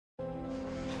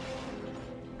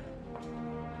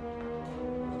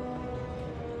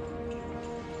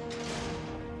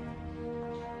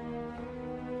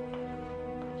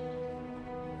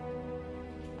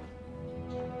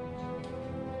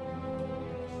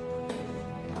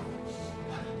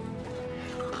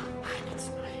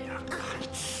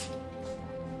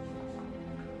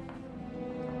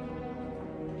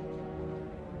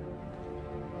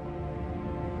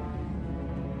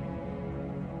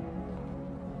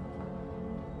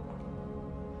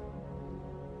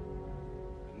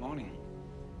morning.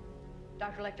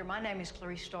 Dr. Lecter, my name is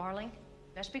Clarice Starling.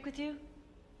 May I speak with you?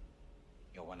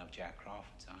 You're one of Jack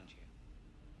Crawford's, aren't you?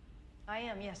 I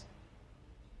am, yes.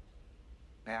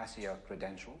 May I see your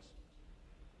credentials?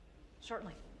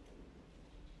 Certainly.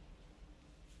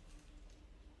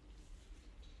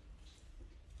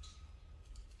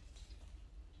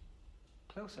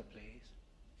 Closer, please.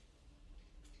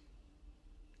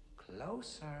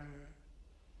 Closer.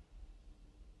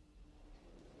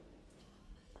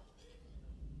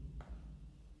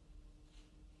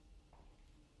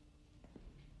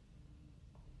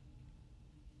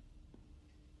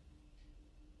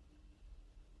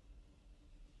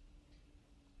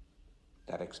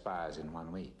 That expires in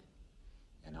 1 week.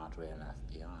 You're not real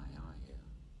FBI, are you?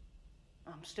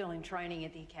 I'm still in training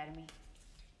at the academy.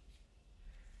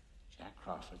 Jack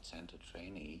Crawford sent a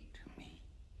trainee to me.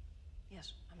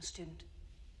 Yes, I'm a student.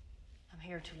 I'm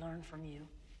here to learn from you.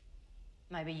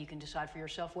 Maybe you can decide for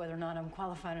yourself whether or not I'm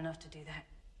qualified enough to do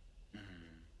that.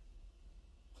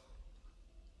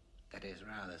 That is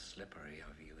rather slippery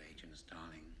of you, Agent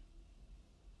Starling.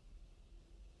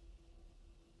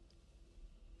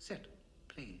 Sit,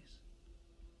 please.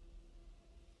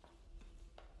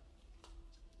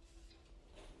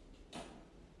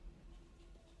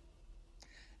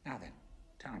 Now then,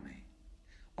 tell me,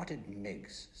 what did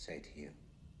Miggs say to you?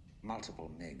 Multiple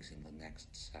Miggs in the next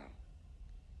cell.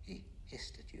 He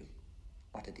hissed at you.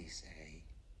 What did he say?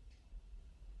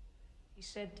 He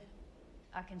said,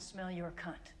 I can smell your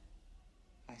cunt.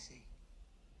 I see.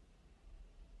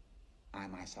 I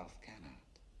myself cannot.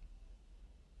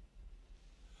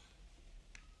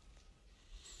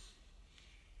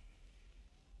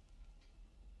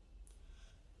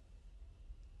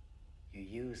 You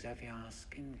use Evian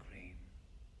skin cream.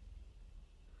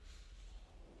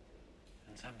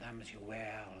 And sometimes you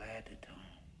wear L'air du Temps.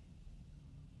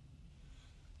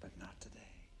 But not today.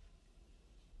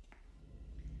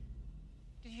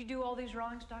 Did you do all these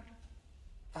drawings, Doctor?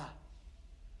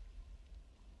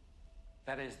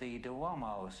 That is the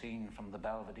Duomo scene from the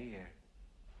Belvedere.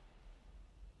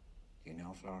 Do you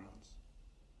know Florence?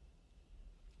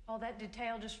 All that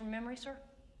detail just from memory, sir?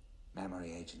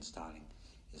 Memory, Agent Starling,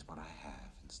 is what I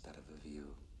have instead of a view.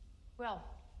 Well,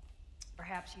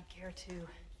 perhaps you'd care to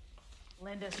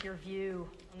lend us your view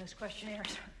on this questionnaire,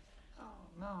 sir. Oh,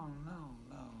 no.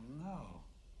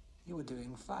 You were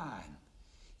doing fine.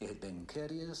 You had been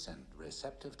courteous and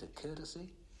receptive to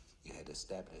courtesy. You had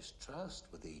established trust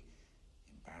with the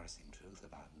embarrassing truth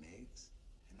about Miggs.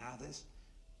 And now this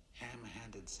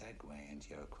ham-handed segue into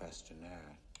your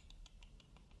questionnaire.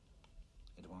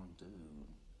 It won't do.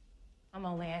 I'm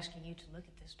only asking you to look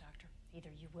at this, Doctor. Either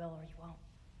you will or you won't.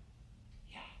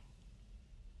 Yeah.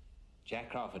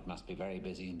 Jack Crawford must be very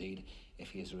busy indeed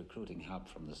if he is recruiting help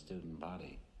from the student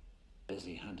body.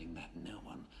 Busy hunting that new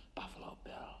one, Buffalo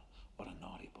Bill. What a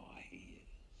naughty boy he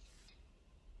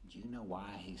is. Do you know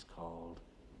why he's called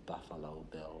Buffalo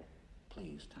Bill?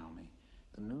 Please tell me.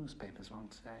 The newspapers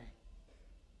won't say.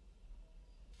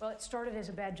 Well, it started as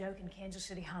a bad joke in Kansas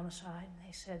City homicide.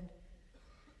 They said,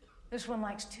 this one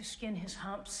likes to skin his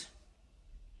humps.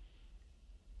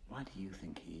 Why do you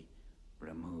think he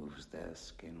removes their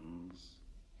skins,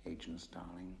 Agent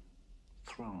Starling?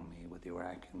 Throw me with your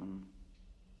acumen.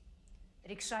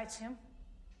 It excites him.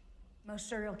 Most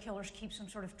serial killers keep some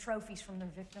sort of trophies from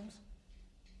their victims.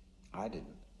 I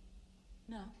didn't.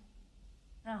 No,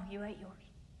 you ate yours.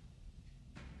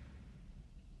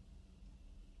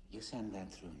 You send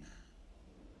that through now.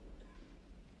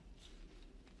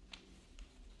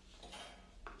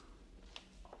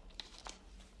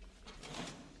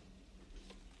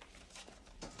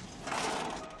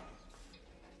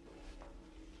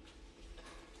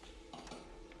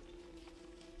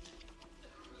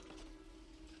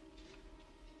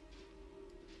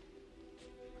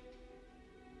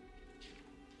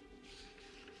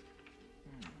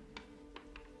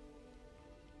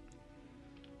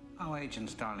 Oh, Agent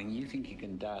Starling, you think you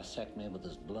can dissect me with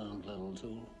this blunt little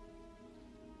tool?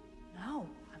 No,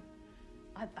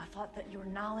 I thought that your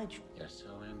knowledge... You're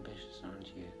so ambitious, aren't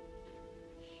you?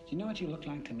 Do you know what you look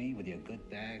like to me with your good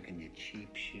bag and your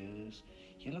cheap shoes?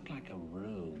 You look like a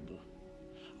rube.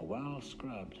 A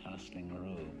well-scrubbed, hustling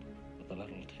rube with a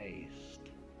little taste.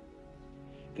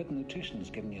 Good nutrition's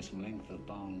given you some length of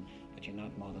bone, but you're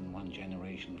not more than one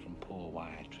generation from poor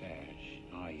white trash,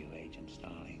 are you, Agent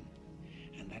Starling?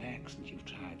 And that accent you've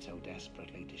tried so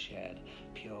desperately to shed,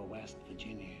 pure West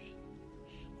Virginia.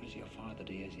 What does your father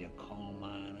do? Is he a coal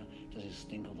miner? Does he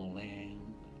stink of the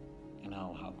land? And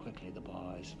oh, how quickly the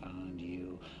boys found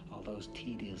you. All those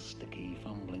tedious, sticky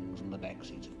fumblings in the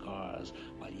backseats of cars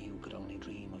while you could only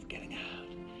dream of getting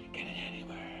out, getting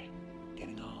anywhere,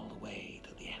 getting all way to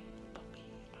the puppy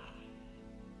eye.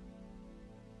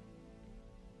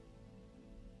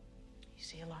 You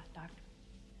see a lot, Doctor.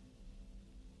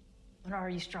 But are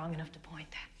you strong enough to point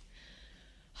that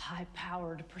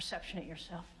high-powered perception at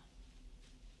yourself?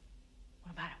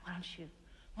 What about it?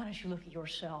 Why don't you look at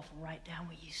yourself and write down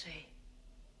what you see?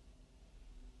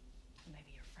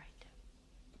 Maybe you're afraid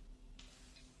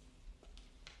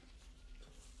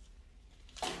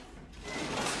to.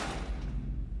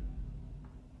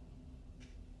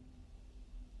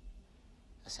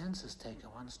 A census taker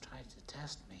once tried to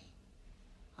test me.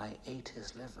 I ate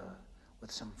his liver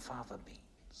with some fava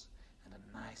beans and a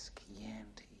nice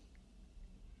Chianti.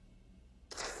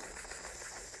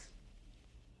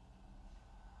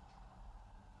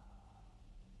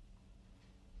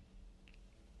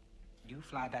 You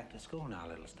fly back to school now,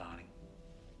 little Starling.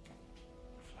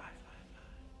 Fly, fly, fly.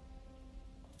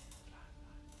 Fly,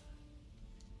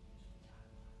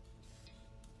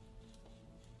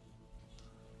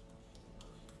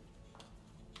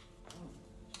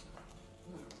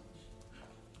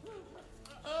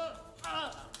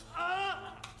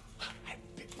 I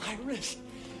bit my wrist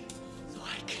so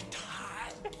I could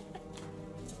die.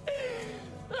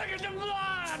 Look at the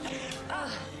blood!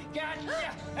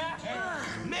 Gotcha!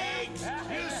 Mate!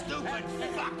 You stupid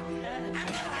fuck!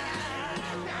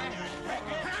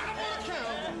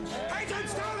 Agent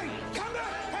Starling! Come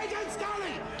back! Agent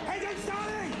Starling! Agent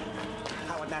Starling!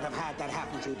 I would not have had that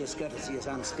happen to you. Discourtesy is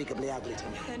unspeakably ugly to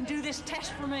me. Then do this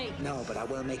test for me. No, but I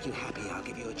will make you happy. I'll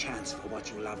give you a chance for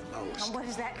what you love most. And what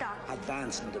is that, Doctor?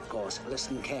 Advancement, of course.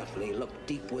 Listen carefully. Look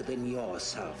deep within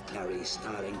yourself, Clarice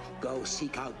Starling. Go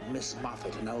seek out Miss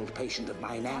Moffat, an old patient of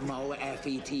mine,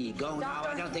 M-O-F-E-T. Go now.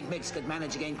 I don't think Miggs could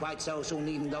manage again quite so soon,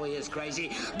 even though he is crazy.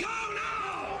 Go now!